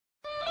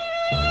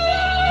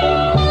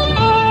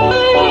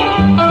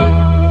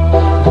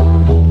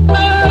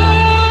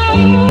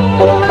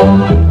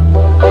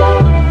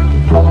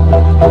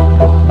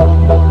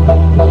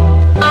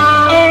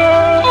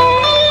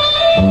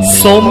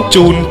សូម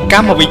ជូនក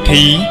ម្មវិ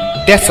ធី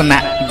ទស្សន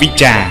វិជ្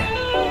ជា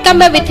កម្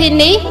មវិធី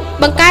នេះ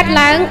បង្កើត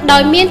ឡើងដោ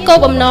យមានគោល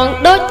បំណង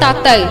ដូចត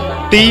ទៅ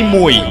ទី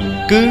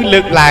1គឺលើ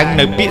កឡើង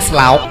នៅពាក្យស្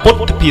លោកពុទ្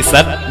ធភា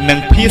សិតនិង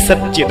ភាសិត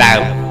ជាដើ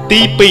មទី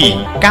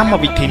2កម្ម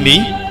វិធីនេះ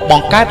ប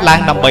ង្កើតឡើង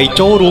ដើម្បី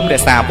ចូលរួមរ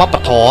ក្សាវប្ប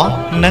ធម៌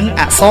និង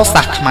អក្សរ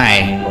សាស្ត្រខ្មែរ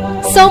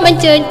សូមអ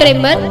ញ្ជើញប្រិ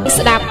មិត្ត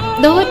ស្ដាប់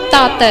ដូចត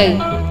ទៅ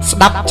ស្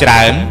ដាប់ច្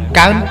រើន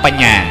កើនប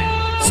ញ្ញា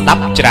ស្ដា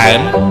ប់ច្រើន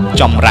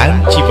ចម្រើន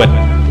ជីវិត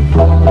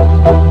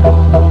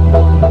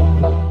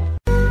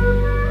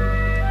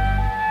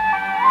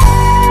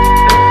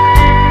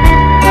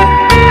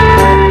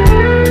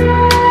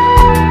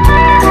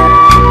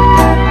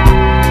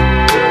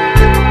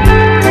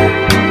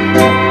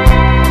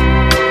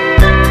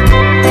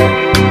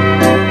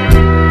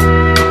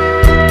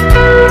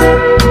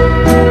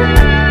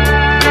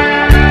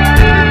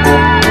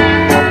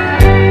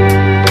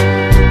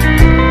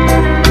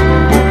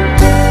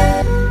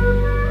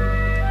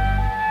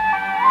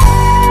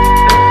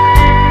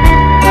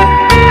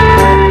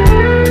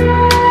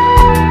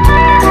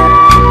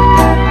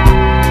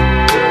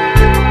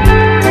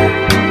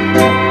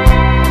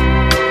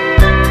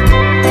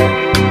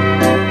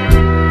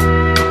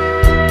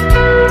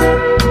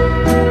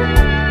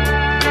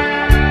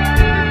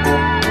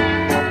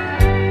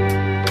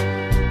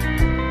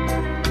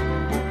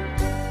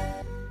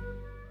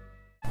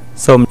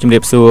សូមជម្រា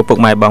បសួរពុក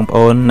ម៉ែបងប្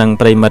អូននិង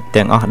ប្រិមិត្ត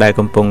ទាំងអស់ដែល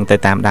កំពុងតែ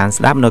តាមដាន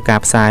ស្ដាប់នៅការ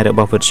ផ្សាយរប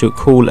ស់វិទ្យុ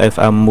Cool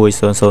FM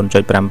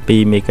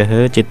 100.7 MHz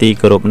ជាទី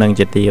គោរពនិង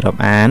ជាទីរាប់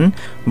អាន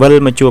វិល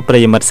មកជួបប្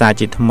រិមិត្តសា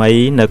ជាថ្មី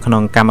នៅក្នុ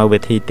ងកម្មវិ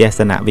ធីទស្ស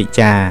នវិជ្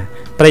ជា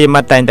ប្រិមិ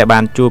ត្តតែងតែបា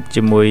នជួប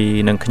ជាមួយ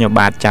នឹងខ្ញុំ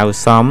បាទចៅ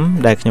សំ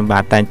ដែលខ្ញុំបា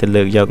ទតែងតែ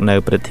លើកយកនៅ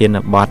ប្រធាន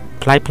បទ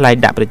ផ្លែផ្លែ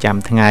ដាក់ប្រចាំ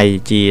ថ្ងៃ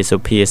ជាសុ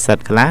ភាសិត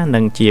ខ្លះនិ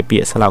ងជាពា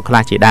ក្យស្លោកខ្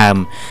លះជាដើម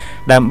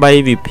ដើម្បី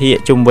វិភាគ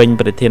ជុំវិញ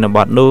ប្រធានប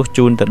ទនោះ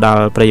ជូនទៅដ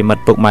ល់ប្រិយមិត្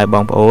តពុកម៉ែប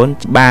ងប្អូន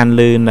បាន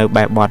ឮនៅ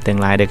បែបបទទាំង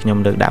ឡាយដែលខ្ញុំ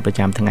លើកដាក់ប្រ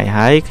ចាំថ្ងៃ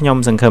ហើយខ្ញុំ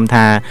សង្ឃឹម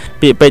ថា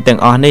ពាក្យពេចន៍ទាំង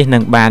អស់នេះនឹ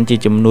ងបានជា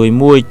ជំនួយ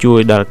មួយជួយ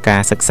ដល់កា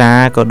រសិក្សា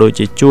ក៏ដូច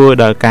ជាជួយ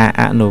ដល់ការ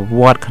អនុ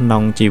វត្តក្នុ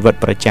ងជីវិត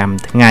ប្រចាំ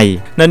ថ្ងៃ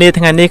នៅនា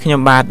ថ្ងៃនេះខ្ញុំ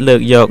បាទលើ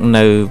កយក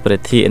នៅប្រ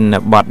ធាន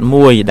បទ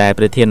មួយដែល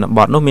ប្រធានប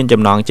ទនោះមាន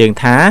ចំណងជើង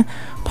ថា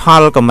ផ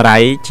លកម្រៃ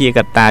ជាក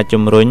ត្តា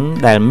ជំរុញ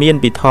ដែលមាន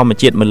ពីធម្ម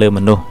ជាតិមកលើម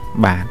នុស្ស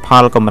បាទផ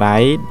លកម្រៃ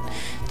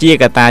ជា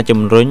កត្តាជំ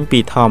រុញពី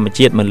ធម្ម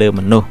ជាតិមកលើ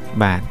មនុស្ស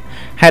បាទ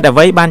ហេតុអ្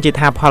វីបានជា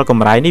ថាផលក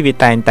ម្រៃនេះវា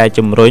តែងតែ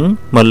ជំរុញ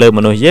មកលើម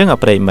នុស្សយើងអ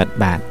ប្រិមិត្ត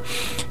បាទ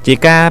ជា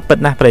ការពិត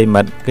ណាស់ប្រិ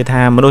មិត្តគឺ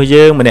ថាមនុស្ស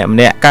យើងម្នា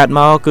ក់កើតម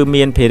កគឺ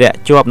មានភារៈ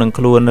ជាប់នឹង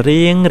ខ្លួន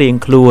រៀង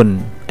ខ្លួន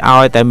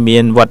ឲ្យតែមា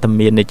នវត្ត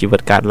មាននៃជីវិត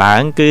កើតឡើ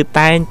ងគឺ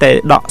តែងតែ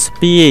ដកស្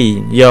ពាយ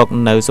យក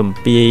នៅសម្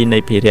ពាយនៃ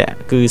ភារៈ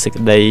គឺសេច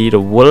ក្តីរ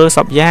វល់ស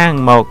ពយ៉ាង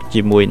មក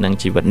ជាមួយនឹង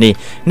ជីវិត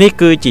នេះ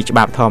គឺជាច្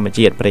បាប់ធម្ម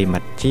ជាតិប្រិមិ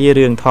ត្តជា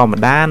រឿងធម្ម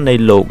តានៃ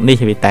โลกនេះ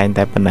វាតែង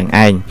តែប៉ុណ្្នឹង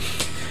ឯង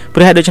ព្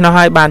រោះហេតុដូច្នោះ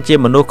ហើយបានជា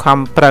មនុស្សខំ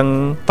ប្រឹង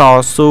ត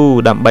ស៊ូ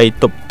ដើម្បី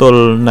ទប់ទ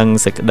ល់នឹង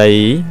សេចក្តី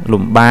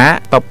លំបា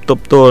កទ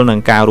ប់ទល់នឹង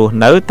ការរស់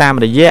នៅតាម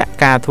រយៈ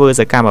ការធ្វើ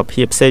សកម្ម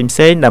ភាពផ្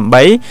សេងដើម្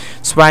បី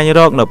ស្វែងរ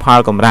កនៅផល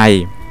កម្រៃ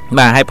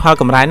បាទហើយផល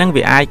កម្រៃហ្នឹង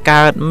វាអាច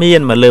កើតមា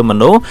នមកលើម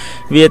នុស្ស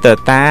វាទៅ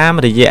តាម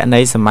រយៈនៃ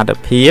សមត្ថ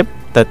ភាព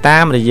ទៅតា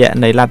មរយៈ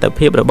នៃលទ្ធ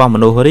ភាពរបស់ម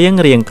នុស្សរៀ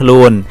ងខ្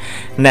លួន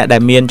អ្នកដែ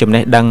លមានចំ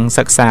ណេះដឹង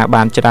សិក្សា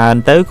បានច្រើន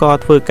ទៅក៏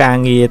ធ្វើការ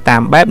ងារតា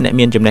មបែបអ្នក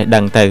មានចំណេះដឹ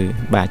ងទៅ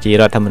បាទជា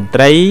រដ្ឋមន្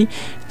ត្រី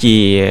ជា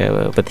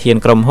ប្រធាន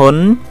ក្រុមហ៊ុន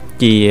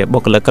ជាបុ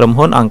គ្គលិកក្រុម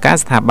ហ៊ុនអង្គការ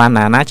ស្ថាប័ន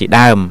ណាជា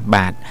ដើម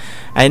បាទ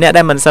ហើយអ្នក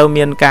ដែលមិនសូវ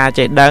មានការ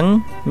ចេះដឹង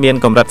មាន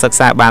កម្រិតសិក្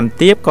សាបាន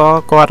ទាបក៏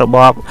គាត់ប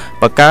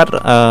ង្កើត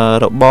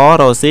របរ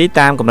រកស៊ី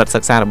តាមកម្រិត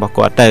សិក្សារបស់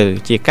គាត់ទៅ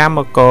ជាកម្ម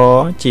ករ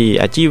ជា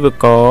អាជីវ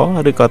ករ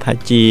ឬក៏ថា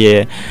ជា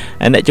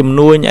អ្នកជំ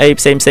នួញអី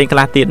ផ្សេងខ្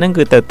លះទៀតហ្នឹង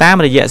គឺទៅតាម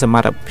រយៈសម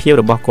ត្ថភាព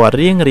របស់គាត់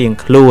រៀង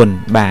ខ្លួន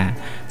បាទ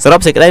សរុប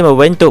សេចក្តីមក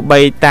វិញទោះបី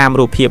តាម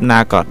រូបភាពណា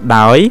ក៏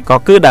ដោយក៏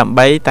គឺដើម្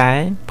បីតែ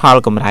ផល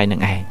កម្រៃនឹ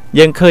ងឯង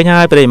យើងឃើញ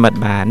ហើយប្រិមិត្ត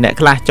បាទអ្នក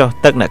ខ្លះចុះ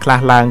ទឹកអ្នកខ្លះ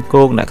ឡើង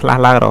គោកអ្នកខ្លះ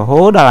ឡើងរ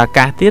ហូតដល់អា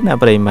កាសទៀតណា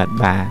ប្រិមិត្ត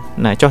បាទ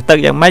ណាចុះទឹក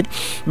យ៉ាងម៉េច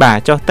បាទ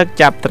ចុះទឹក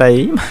ចាប់ត្រី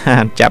បា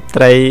ទចាប់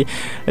ត្រី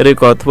ឬ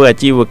ក៏ធ្វើអា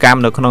ជីវកម្ម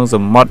នៅក្នុងស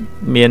មុទ្រ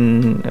មាន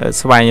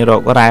ស្វែងរ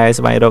ករ៉ែ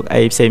ស្វែងរក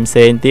អីផ្សេ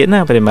ងទៀតណា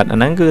ប្រិមិត្តអា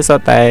ហ្នឹងគឺសុ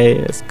ទ្ធតែ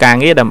ការ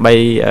ងារដើម្បី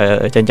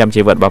ចិញ្ចឹម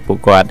ជីវិតរបស់ពួក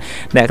គាត់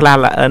អ្នកខ្លះ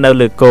នៅ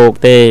លើគោក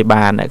ទេ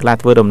បាទអ្នកខ្លះ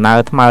ធ្វើដំណើរ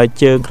ថ្មើរ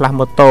ជើងខ្លះ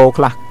ម៉ូតូ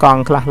ខ្លះក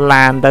ង់ខ្លះ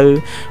ឡានទៅ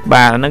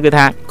បាទហ្នឹងគឺ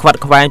ថាខ្វាត់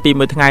ខ្វែងពី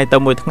មួយថ្ងៃទៅ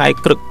មួយថ្ងៃ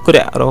ក្រឹកក្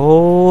រាក់រ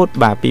ហូត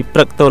បាទពីព្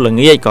រឹកទៅល្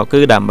ងាចក៏គឺ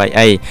ដើម្បី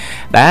អី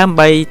ដើម្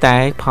បីតែ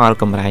ផល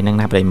កម្រៃហ្នឹង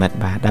ណាប្រិមិត្ត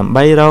បាទដើម្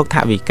បីរកថ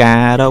វិកា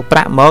រកប្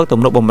រាក់មកទំ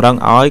នុកបំរុង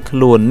ឲ្យខ្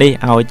លួននេះ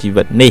ឲ្យជី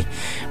វិតនេះ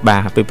បា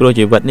ទពីព្រោះ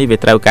ជីវិតនេះវា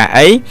ត្រូវការ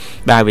អី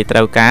បាទវាត្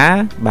រូវការ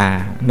បាទ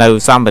នៅ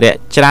សម្ភារៈ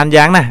ច្រើន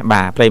យ៉ាងណា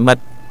បាទប្រិមិត្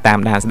តតាម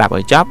ដានស្ដាប់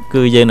ឲ្យចប់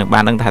គឺយើងនឹងបា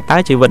នដឹងថាតើ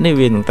ជីវិតនេះ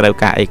វានឹងត្រូវ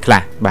ការអីខ្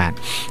លះបាទ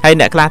ហើយ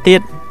អ្នកខ្លះទៀត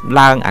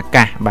ឡើងអា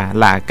កាសបាទ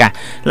ឡើងអាកា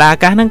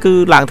សហ្នឹងគឺ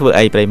ឡើងធ្វើ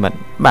អីប្រិមិត្ត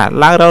បាទ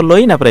ឡើងរលុ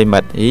យណាប្រិមិ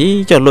ត្តអី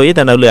ចុះលុយ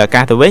ទៅនៅលើអា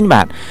កាសទៅវិញ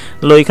បាទ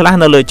លុយខ្លះ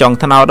នៅលើចុង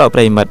ថ្នោតដល់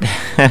ប្រិមិត្ត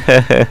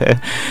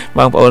ប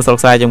ងប្អូនស្រុក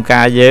ស្រែចំ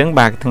ការយើង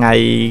បាទថ្ងៃ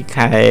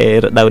ខែ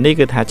រដូវនេះ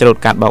គឺថាច្រូត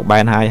កាត់បោកបែ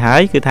នហើ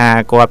យគឺថា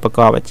គាត់ប្រក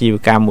បអាជីវ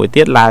កម្មមួយ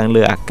ទៀតឡើង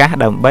លើអាកាស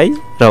ដើម្បី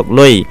រក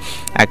លុយ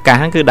អាកាស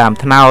ហ្នឹងគឺដើម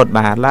ថ្នោត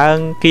បាទឡើង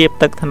គៀប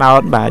ទឹកថ្នោ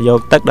តបាទយក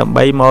ទឹកដើម្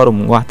បីមករំ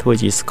ងាស់ធ្វើ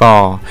ជាស្ក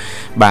រ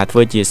បាទធ្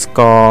វើជាស្ក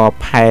រ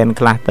ផែន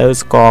ខ្លះទៅ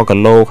ស្ករគី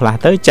ឡូខ្លះ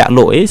ទៅចាក់ល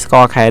ក់អីស្ក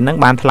រខែហ្នឹង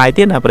បានថ្លៃ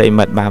ទៀតណាប្រិ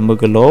មិត្តបាទ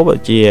1គីឡូបើ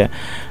ជា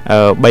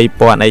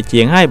3000អី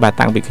ជាងហើយបាទ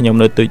តាំងពីខ្ញុំ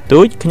នៅ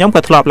ទូចខ្ញុំ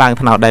ក៏ធ្លាប់ឡើង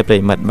ថ្នោតដែរប្រិ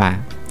មិត្តបាទ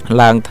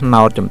ឡើងថ្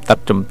នោតចំតិត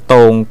ចំត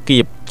ង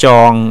គៀបច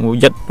ង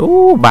យិតអូ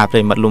បាទប្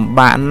រិមិត្តលំ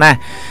បាកណា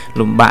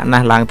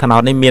ស់ឡើងថ្នោ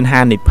តនេះមាន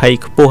ហានិភ័យ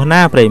ខ្ពស់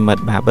ណាប្រិមិត្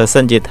តបាទបើ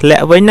សិនជាធ្លា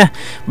ក់វិញណា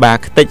បាទ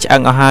ខ្ទេចឆ្អឹ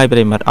ងអស់ហើយប្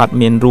រិមិត្តអត់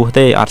មានរស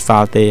ទេអត់ស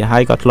ល់ទេហើ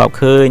យក៏ធ្លាប់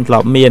ឃើញធ្លា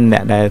ប់មានអ្ន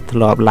កដែលធ្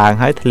លាប់ឡើង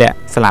ហើយធ្លាក់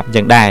ស្លាប់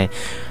ចឹងដែរ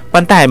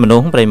ប៉ុន្តែមនុ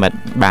ស្សប្រិមិត្ត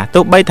បាទ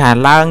ទោះបីថា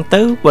ឡើង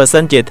ទៅបើសិ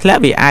នជាធ្លា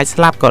ក់វាអាច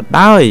ស្លាប់ក៏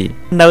ដោយ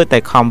នៅតែ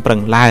ខំប្រឹ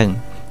ងឡើង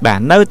បាទ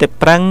នៅតែ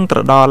ប្រឹងត្រ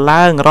ដរ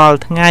ឡើងរាល់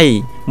ថ្ងៃ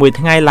មួយ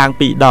ថ្ងៃឡើង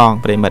2ដង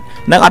ប្រិមិត្ត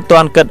នឹងអត់ទា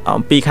ន់គិត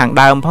អំពីខាង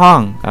ដើមផង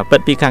ពិត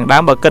ពីខាងដើ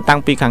មបើគិតតាំ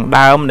ងពីខាង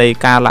ដើមនៃ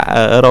ការ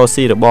រក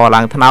ស៊ីរបរ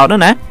ឡើងថ្នោតហ្នឹ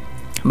ងណា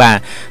បាទ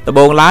ដំ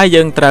បូងឡើយ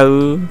យើងត្រូវ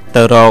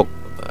ទៅរក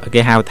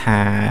គេហៅថា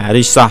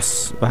resource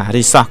បាទ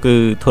resource គឺ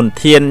ធន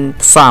ធាន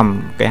ផ្សំ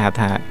គេហៅ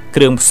ថា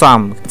គ្រឿងផ្សំ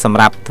សម្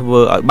រាប់ធ្វើ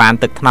ឲ្យបាន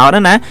ទឹកត្នោត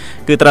ណា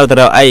គឺត្រូវទៅ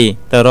រកអី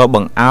ទៅរកប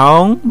ង្អោ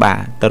ងបា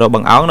ទទៅរកប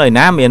ង្អោងនៅ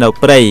ណាមាននៅ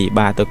ព្រៃ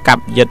បាទទៅកា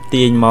ប់យិត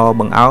ទាញមក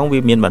បង្អោងវា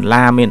មានបន្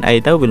លាមានអី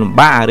ទៅវាលំ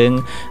បាករឿង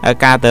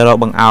ការទៅរក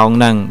បង្អោង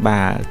ហ្នឹងបា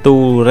ទទូ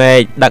រែ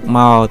កដឹកម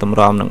កតម្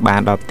រាំនឹងបាន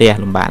ដល់ផ្ទះ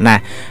លំបាកណា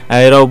ស់ហើ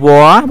យរកវ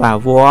ល្លិបាទ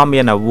វល្លិ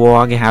មានវល្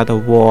លិគេហៅថា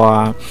វល្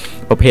លិ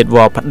ប្រភេទវ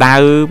ល្លិផ្ដៅ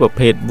ប្រ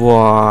ភេទវ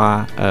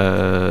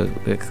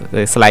ល្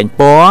លិស្លែង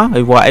ពណ៌ហើ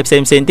យវល្លិអីផ្សេ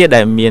ងទៀត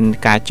ដែលមាន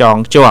ការចង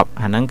ជាប់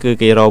អាហ្នឹងគឺ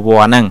គេរកវ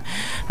ល្លិហ្នឹង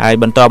ហើយ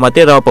បន្តមក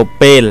ទៀតរកព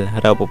ពេល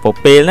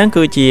ហ្នឹង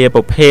គឺជា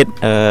ប្រភេទ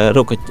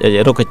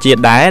រុក្ខជាតិ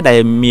ដែរដែល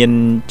មាន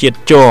ជាតិ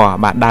ជ័រ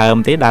បាទដើម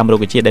ទេដើមរុ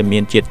ក្ខជាតិដែលមា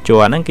នជាតិជ័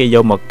រហ្នឹងគេយ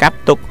កមកកាប់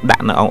ទុកដា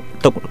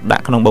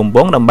ក់ក្នុងបំព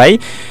ង់ដើម្បី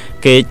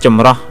គេច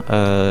ម្រោះ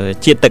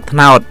ជាតិទឹកត្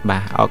នោតបា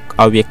ទ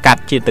ឲ្យវាកា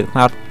ត់ជាតិទឹកត្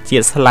នោតជា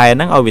តិស្លែហ្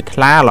នឹងឲ្យវាថ្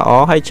លាល្អ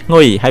ហើយឈ្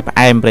ងុយហើយផ្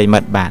អែមប្រិមិ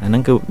ត្តបាទហ្នឹ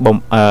ងគឺ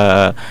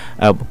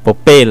ព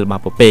ពេលបា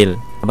ទពពេល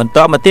បន្ត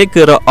មកទៀត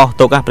គឺរកអស់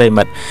ទុកប្រិ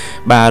មិត្ត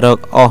បាទរក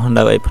អស់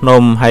នៅឯភ្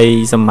នំហើយ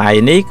សម័យ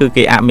នេះគឺ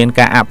គេមាន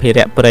ការអភិរ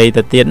ក្សព្រៃ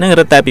ទៅទៀតហ្នឹង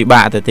រឹតតែពិ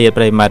បាកទៅទៀត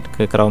ប្រិមិត្ត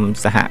គឺក្រុម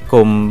សហគ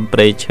មន៍ព្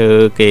រៃឈើ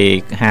គេ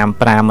ហាម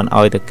5មិន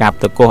អោយទៅកាប់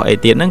ទៅកោះអី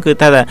ទៀតហ្នឹងគឺ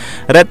ថា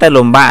រឹតតែ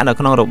លំបាកនៅ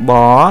ក្នុងរប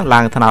រឡើ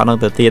ងថ្នោតហ្នឹង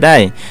ទៅទៀតដែ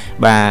រ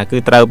បាទគឺ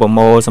ត្រូវប្រ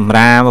មូលសម្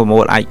រាមប្រមូ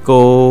លអាច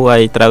គោហើ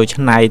យត្រូវ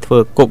ច្នៃធ្វើ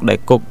គុកដែល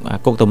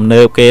គុកទំ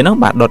នើបគេហ្នឹង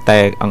បាទដុតតែ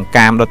អង្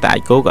កាមដុតតែអា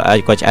ចគោ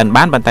ក៏ឆ្អិន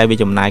បានប៉ុន្តែវា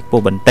ចំណាយខ្ព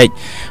ស់បន្តិច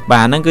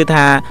បាទហ្នឹងគឺ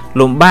ថា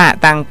លំបាក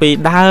តាំងពី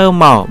ដើ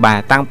មមកបាទ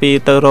តាំងពី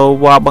ទៅរ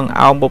វល់បង្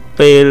អោងព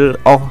ពេល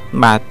អស់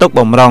បាទទុក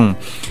បំរុង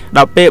ដ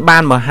ល់ពេលបា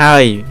នមកហើ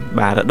យ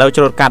បាទរដូវ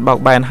ច្រូតកាត់បោក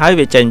បែនហើយ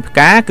វាចេញផ្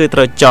កាគឺត្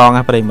រូវចង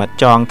ប្រិមិត្ត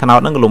ចងថ្នោត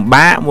ហ្នឹងលំ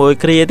បាកមួយ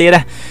គ្រាទៀត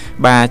ណា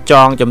បាទច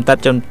ងចំតិត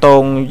ចំត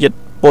ងយិត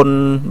ពុន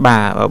បា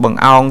ទបង្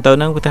អោងទៅ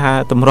ហ្នឹងគឺថា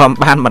តម្រាំ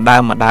បានម្ដ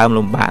ង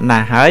លំបាកណា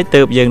ស់ហើយ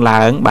ទើបយើង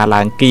ឡើ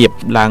ងគៀប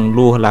ឡើង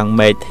លួសឡើង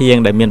មេឃធៀង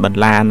ដែលមានបន្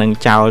លានឹង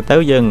ចោលទៅ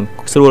យើង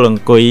ស្រួលអ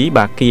ង្គុយ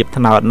បាទគៀប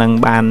ថ្នោតហ្នឹង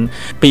បាន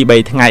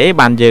2-3ថ្ងៃអី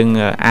បានយើង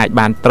អាច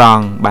បានត្រ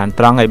ង់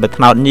ហើយបើ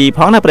ថ្នោតញីផ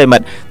ងណាប្រិមិ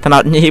ត្តថ្នោ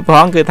តញីផ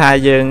ងគឺថា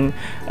យើង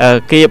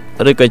គៀប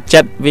ឬក៏ចិ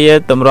ត្តវា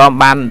តម្រាំ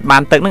បា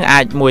នទឹកហ្នឹងអា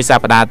ច1ស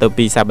ប្តាហ៍ទៅ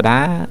2សប្តា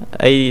ហ៍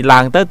អីឡើ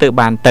ងទៅ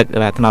បានទឹក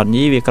បាទថ្នោត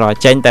ញីវាក្រ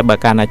ចេញតែបើ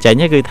កាលណាចេញ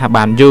គឺថា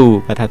បានយូរ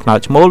បើថាថ្នោត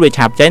ឈ្មោលវា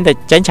ឆាប់ចេញតែ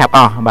ចេញឆាប់អ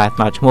ស់បាទ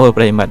ថ្នោតឈ្មោល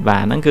ប្រិមិត្តបា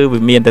ទហ្នឹងគឺវា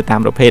មានទៅតាម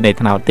ប្រភេទនៃ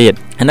ថ្នោតទៀត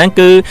ហ្នឹង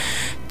គឺ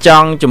ច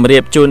ង់ជម្រា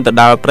បជូនទៅ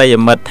ដល់ប្រិយ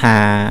មិត្តថា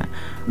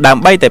ដើ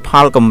ម្បីតែផ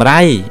លកម្រៃ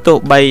ទោះ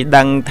បី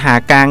ដឹងថា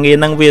ការងារ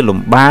នឹងវាលំ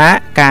បាក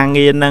ការ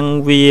ងារនឹង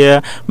វា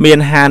មាន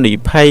ហានិ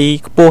ភ័យ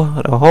ខ្ពស់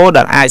រហូតដ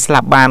ល់អាចស្លា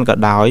ប់បានក៏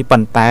ដោយប៉ុ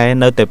ន្តែ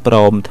នៅតែព្រ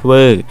មធ្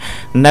វើ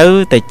នៅ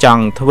តែច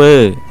ង់ធ្វើ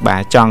បា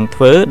ទចង់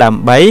ធ្វើដើ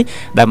ម្បី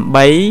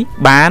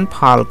បានផ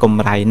លក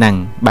ម្រៃហ្នឹង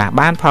បាទ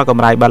បានផលក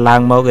ម្រៃបើឡើ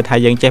ងមកគឺថា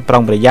យើងចេះប្រុ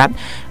ងប្រយ័ត្ន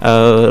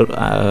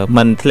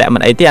មិនធ្លាក់មិ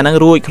នអីទេអាហ្នឹង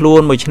រួចខ្លួ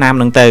នមួយឆ្នាំ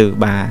ហ្នឹងទៅ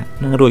បាទ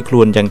នឹងរួចខ្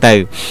លួនអញ្ចឹងទៅ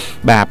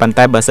បាទប៉ុន្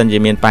តែបើសិនជា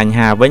មានបញ្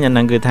ហាវិញអាហ្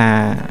នឹងគឺថា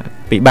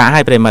ពិបាក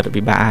ហើយប្រិមិត្ត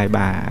ពិបាកហើយ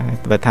បា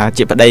ទបើថា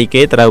ជាប្តី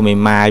គេត្រូវមេ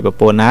ម៉ាយប្រ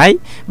ពន្ធហើយ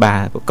បា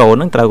ទកូន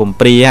ហ្នឹងត្រូវកំ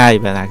ព្រាហើយ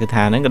បាទគឺ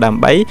ថាហ្នឹងក៏ដើ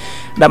ម្បី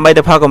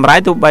ទៅផលកម្រៃ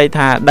ទោះបី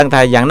ថាដឹង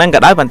ថាយ៉ាងហ្នឹងក៏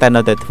ដោយប៉ុន្តែ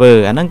នៅតែធ្វើ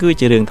អាហ្នឹងគឺ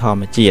ជារឿងធម្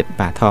មជាតិ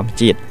បាទធម្ម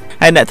ជាតិ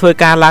ហើយអ្នកធ្វើ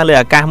ការឡើងលើ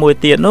អាកាសមួយ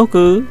ទៀតនោះ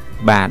គឺ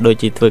បាទដូច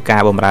ជាធ្វើកា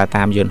របម្រើ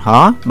តាមយន្ត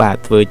ហោះបាទ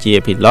ធ្វើជា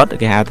pilot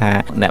គេហៅថា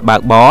អ្នកបើ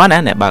កបរណា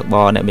អ្នកបើកប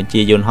រអ្នកបញ្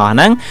ជាយន្តហោះហ្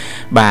នឹង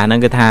បាទហ្នឹង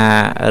គឺថា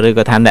ឬ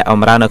ក៏ថាអ្នកប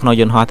ម្រើនៅក្នុង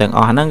យន្តហោះទាំងអ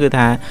ស់ហ្នឹងគឺ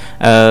ថា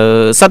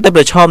សិតតែ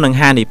ប្រឈមនឹង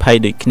ហានិភ័យ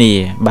ដូចគ្នា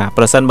បាទ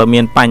ប្រសិនបើ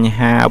មានបញ្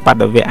ហាឧបទ្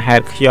ទវហេ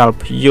តុខ្យល់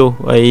ព្យុះ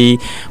អី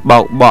បោ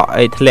កបក់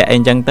អីធ្លាក់អី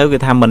ចឹងទៅគឺ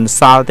ថាមិន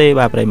សល់ទេ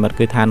បាទប្រិមិត្ត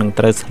គឺថានឹង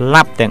ត្រូវស្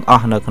លាប់ទាំងអ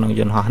ស់នៅក្នុង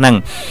យន្តហោះហ្នឹង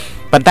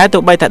ប៉ុន្តែ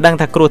ទោះបីថាដឹង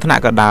ថាគ្រោះថ្នា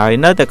ក់ក៏ដោយ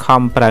នៅតែ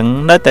ខំប្រឹង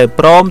នៅតែ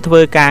ព្រមធ្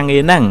វើការងា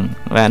រហ្នឹង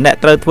បាទអ្នក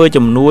ត្រូវធ្វើ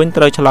ចំនួន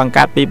ត្រូវឆ្លង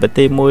កាត់ពីប្រ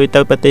ទេសមួយ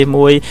ទៅប្រទេស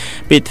មួយ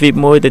ពីទ្វីប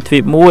មួយទៅទ្វី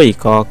បមួយ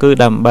ក៏គឺ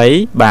ដើម្បី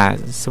បាទ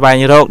ស្វែង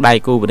រកដៃ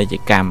គូពាណិជ្ជ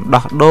កម្ម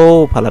ដោះដូរ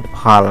ផលិត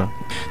ផល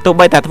ទោះ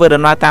បីតែធ្វើ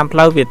ដំណើរតាមផ្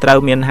លូវវាត្រូវ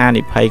មានហា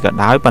និភ័យក៏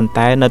ដោយប៉ុន្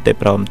តែនៅតែ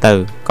ព្រមទៅ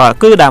ក៏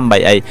គឺដើម្បី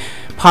អី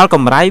ផលក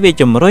ម្រៃវា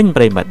ជំរុញ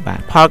ប្រិមិត្តបាទ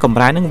ផលកម្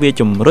រៃហ្នឹងវា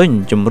ជំរុញ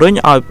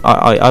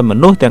ឲ្យម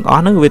នុស្សទាំងអ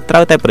ស់ហ្នឹងវាត្រូ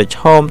វតែប្រឈ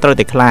មត្រូវ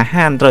តែក្លា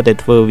ហានត្រូវតែ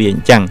ធ្វើវាអ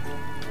ញ្ចឹង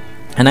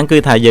អាហ្នឹងគឺ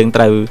ថាយើង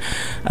ត្រូវ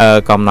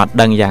កំណត់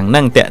ដឹងយ៉ាងហ្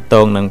នឹងតកត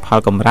ងនឹងផល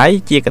កម្រៃ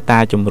ជាកត្តា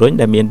ជំរុញ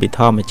ដែលមានពីធ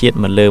ម្មជាតិ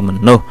មកលើម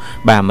នុស្ស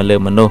បាទមកលើ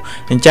មនុស្ស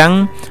អញ្ចឹង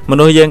ម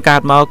នុស្សយើងកើ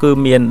តមកគឺ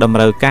មានតម្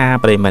រូវការ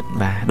ប្រិមិត្ត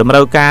បាទតម្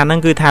រូវការហ្នឹង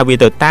គឺថាវា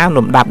ទៅតាម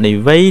លំដាប់នៃ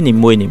វ័យនី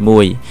មួ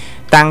យ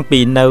តាំងពី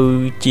នៅ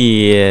ជា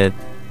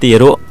ទី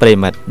រក់ប្រិ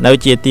មិត្តនៅ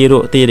ជាទីរ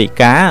ក់ទីរិ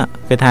កា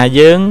គឺថា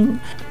យើង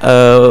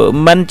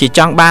មិនជាច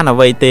ង់បានអ្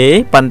វីទេ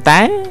ប៉ុន្តែ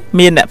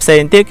មានអ្នកផ្សេ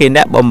ងទៀតគេ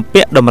អ្នកបំ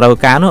ពាក់តម្រូវ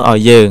ការនោះឲ្យ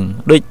យើង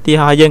ដូចទី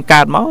ហោយើង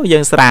កើតមកយើ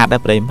ងស្រាតដែ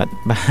រប្រិមិត្ត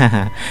បា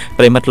ទ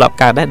ប្រិមិត្តធ្លាប់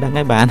កើតដែរដឹង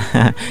ហើយបាទ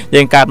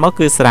យើងកើតមក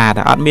គឺស្រាត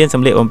អត់មានស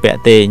ម្លៀកបំពាក់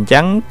ទេអញ្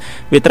ចឹង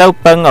វាត្រូវ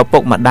ពឹងឪពុ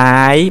កម្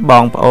ដាយប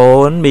ងប្អូ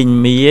នមីង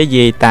មា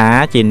យាយតា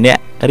ជាអ្នក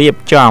រៀប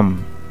ចំ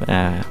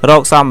រ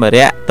កសម្ភា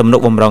រៈទំនុក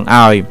បំរុង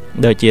ឲ្យ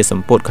ដូចជាស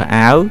ម្ពុតខោ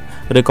អាវ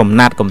ឬកំ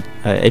ណាត់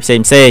អីផ្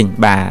សេង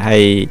បាទហើ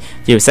យ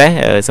ជាពិសេស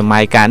សម័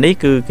យកាលនេះ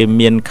គឺគេ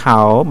មានខោ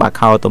បាទ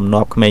ខោទំ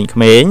នាប់ក្មេង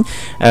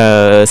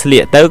ស្លៀ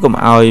កទៅកុំ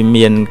ឲ្យ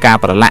មានការ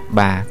ប្រឡាក់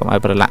បាទកុំឲ្យ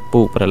ប្រឡាក់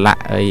ពូកប្រឡា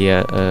ក់អី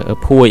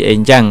ភួយអីអ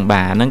ញ្ចឹង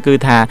បាទហ្នឹងគឺ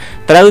ថា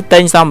ត្រូវតែ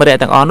ងសម្ភារៈ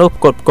ទាំងអស់នោះ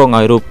ផ្គត់ផ្គង់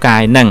ឲ្យរូបកា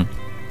យហ្នឹង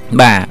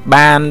បាទ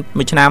បាន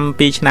1ឆ្នាំ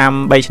2ឆ្នាំ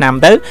3ឆ្នាំ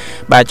ទៅ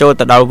បាទចូល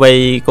ទៅដល់វ័យ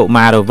កុ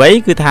មារវ័យ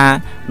គឺថា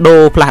ដូ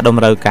រផ្លាស់ត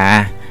ម្រូវការ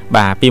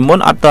បាទពីមុន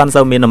អត់ទាន់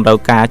សូវមានតម្រូវ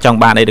ការចង់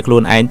បានអីទៅខ្លួ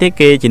នឯងទេ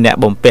គេជាអ្នក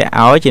បំពាក់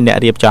ឲ្យជាអ្នក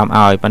រៀបចំ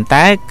ឲ្យប៉ុន្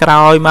តែក្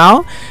រោយមក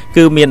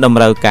គឺមានត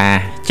ម្រូវការ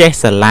ចេះ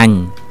ស្រឡាញ់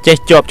ចេះ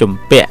ជាប់ជំ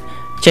ពាក់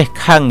ចេះ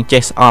ខឹង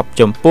ចេះស្អប់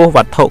ចំពោះវ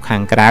ត្ថុខា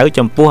ងក្រៅ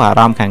ចំពោះអា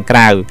រម្មណ៍ខាងក្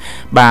រៅ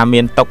បាទ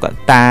មានតុក្ក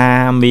តា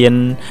មាន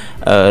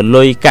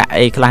លុយកាក់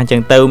អីខ្លះអញ្ចឹ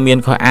ងទៅមាន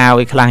ខោអាវ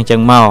អីខ្លះអញ្ចឹ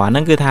ងមកអាហ្នឹ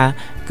ងគឺថា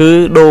គឺ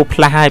ដូរផ្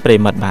លាស់ឲ្យប្រិ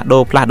មិត្តបាទដូ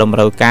រផ្លាស់តម្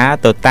រូវការ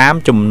ទៅតាម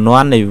ចំនួ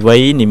ននៃវ័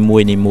យនីមួ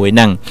យហ្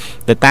នឹង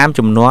ទៅតាម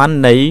ចំនួន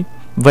នៃ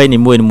វ័យនី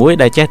មួយ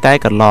ដែលចេះតែ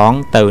កន្លង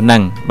ទៅហ្នឹ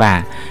ងបា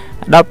ទ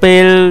ដល់ពេ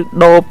ល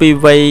ដូរពី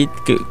វ័យ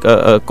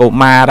កុ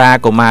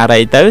មារី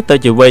ទៅ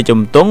ជាវ័យ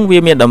ជំទង់វា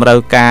មានតម្រូវ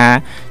ការ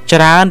ច្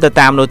រើនទៅ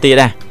តាមនោះទៀត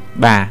ដែរ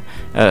បាទ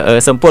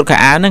សម្ពុតខោ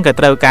អាវហ្នឹងក៏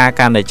ត្រូវការ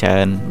កាន់តែច្រើ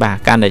នបាទ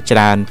កាន់តែច្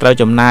រើនត្រូវ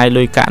ចំណាយ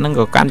លុយកាក់ហ្នឹង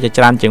ក៏កាន់តែ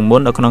ច្រើនជាងមុ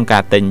ននៅក្នុងកា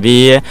រទិញ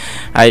វា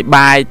ហើយ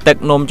បាយទឹក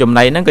នំចំ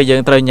ណីហ្នឹងក៏យើ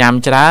ងត្រូវញ៉ាំ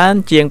ច្រើន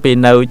ជាងពី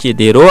នៅជា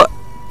ទីរក់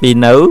ពី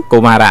នៅកុ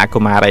មា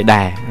រី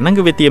ដែរហ្នឹង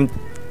គឺវាទា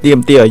ម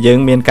ទារឲ្យយើង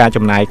មានការ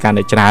ចំណាយកាន់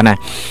តែច្រើនណាស់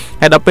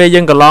ហើយដល់ពេលយើ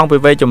ងកន្លងពី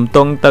វ័យជំទ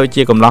ង់ទៅ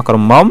ជាកំឡោះក្រ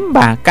មុំ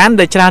បាទកាន់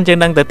តែច្រើនជាង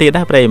នឹងទៅទៀត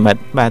ដែរប្រិមិត្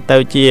តបាទទៅ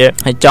ជា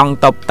ឲ្យចង់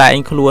តបតែង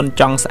ខ្លួន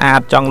ចង់ស្អា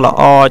តចង់ល្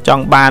អច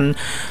ង់បាន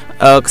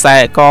ខ្សែ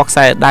កខ្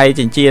សែដៃ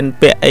ចិញ្ចៀន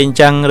ពាក់អី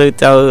ចឹងឬ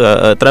ទៅ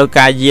ត្រូវ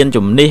ការយាន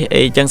ជំនិះ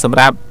អីចឹងសម្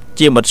រាប់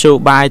ជាមធ្យោ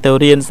បាយទៅ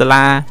រៀនសា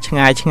លាឆ្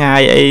ងា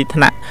យអីថ្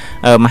នាក់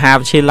មហា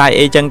វិទ្យាល័យ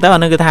អីចឹងទៅអា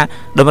នឹងគឺថា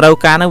តម្រូវ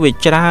ការនឹងវា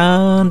ច្រើ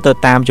នទៅ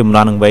តាមចំ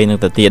នួននឹងវ័យនឹង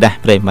ទៅទៀតដែរ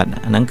ប្រិមិត្ត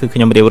អាហ្នឹងគឺខ្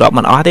ញុំរៀបរាប់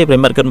មិនអស់ទេប្រិ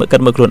មិត្តគិត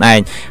មើលខ្លួនឯង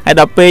ហើយ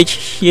ដល់ពេល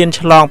ឈាន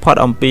ឆ្លងផុត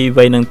អំពី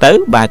វ័យនឹងទៅ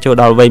បាទចូល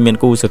ដល់វ័យមាន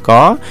គូសក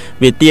ល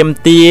វាទាម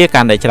ទារ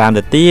កាន់តែច្រើន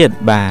ទៅទៀត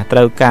បាទត្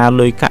រូវការ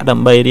លុយកាក់ដើ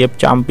ម្បីរៀប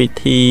ចំពិ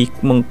ធី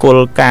មង្គល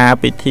ការ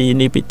ពិធី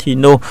នេះពិធី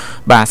នោះ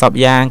បាទសព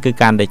យ៉ាងគឺ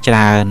កាន់តែច្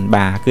រើន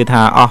បាទគឺ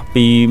ថាអស់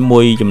ពីមួ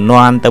យចំ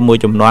នួនទៅមួយ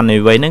ចំនួននៃ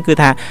វ័យហ្នឹងគឺ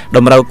ថាត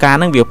ម្រូវការ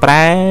ហ្នឹងវាប្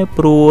រែ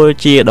ប្រួល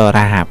ជាដ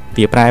រាប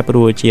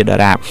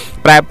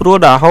ប្រែប្រួល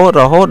រ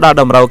ហូតដល់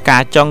តម្រូវកា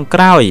រចុង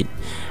ក្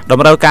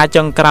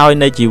រោយ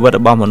នៃជីវិត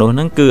របស់មនុស្សហ្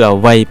នឹងគឺអ្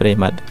វីប្រិ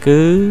មិត្ត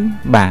គឺ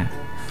បាទ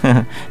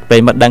ប្រិ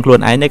មិត្តដឹងខ្លួន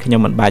ឯងនេះខ្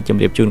ញុំមិនបាច់ជ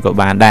ម្រាបជូនក៏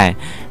បានដែរ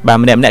បាទ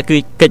ម្នាក់គឺ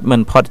កិច្ចមិ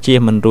នផុតជៀស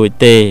មិនរួច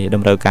ទេត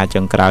ម្រូវការ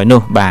ចុងក្រោយ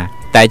នោះបាទ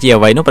តែជា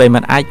អ្វីនោះប្រិមិ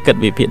ត្តអាចគិត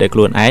វិភាគដោយខ្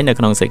លួនឯងនៅ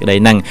ក្នុងសេចក្តី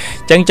ហ្នឹង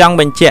អញ្ចឹងចង់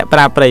បញ្ជាក់ប្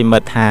រាប់ប្រិមិ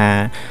ត្តថា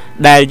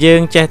ដែលយើ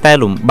ងចេះតែ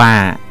លំបា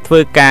កធ្វើ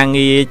ការ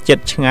ងារចិ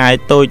ត្តឆ្ងាយ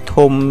តូច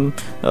ធំ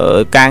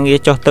ការងារ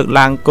ចុះទឹក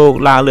ឡើងគោក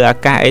ឡើងលើអា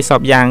កាសអីស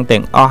ពយ៉ាង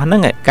ទាំងអស់ហ្នឹ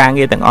ងការ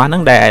ងារទាំងអស់ហ្នឹ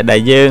ងដែ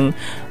លយើង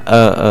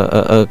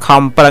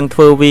ខំប្រឹងធ្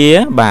វើវា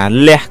បាទ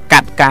លះកា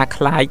ត់ការ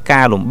ខ្លាច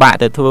ការលំបាក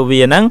ទៅធ្វើ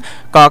វាហ្នឹង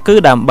ក៏គឺ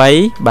ដើម្បី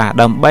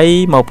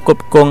មកផ្គ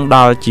ត់ផ្គង់ដ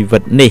ល់ជីវិ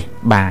តនេះ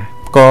បាទ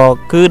ក៏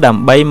គឺដើ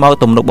ម្បីមក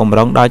ទំនុកបំ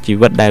រុងដល់ជី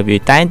វិតដែលវា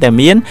តែងតែ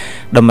មាន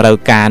តម្រូវ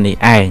ការនេះ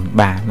ឯង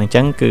បាទអញ្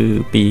ចឹងគឺ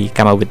ពីក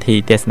ម្មវិធី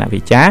ទេសនវិ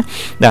ជ្ជា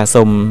ដែល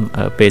សូម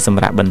ពេលស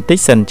ម្រាប់បន្តិច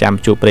សិនចាំ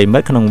ជួបប្រិមិ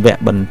ត្តក្នុងវគ្គ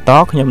បន្ត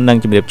ខ្ញុំនឹង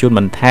ជម្រាបជូនប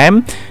ន្ថែម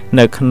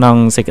នៅក្នុង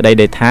សេចក្តី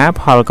ដែលថា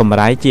ផលកម្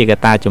រៃជាក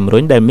ត្តាជំរុ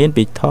ញដែលមាន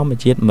ពីធម្ម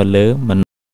ជាតិមកលើមនុស្ស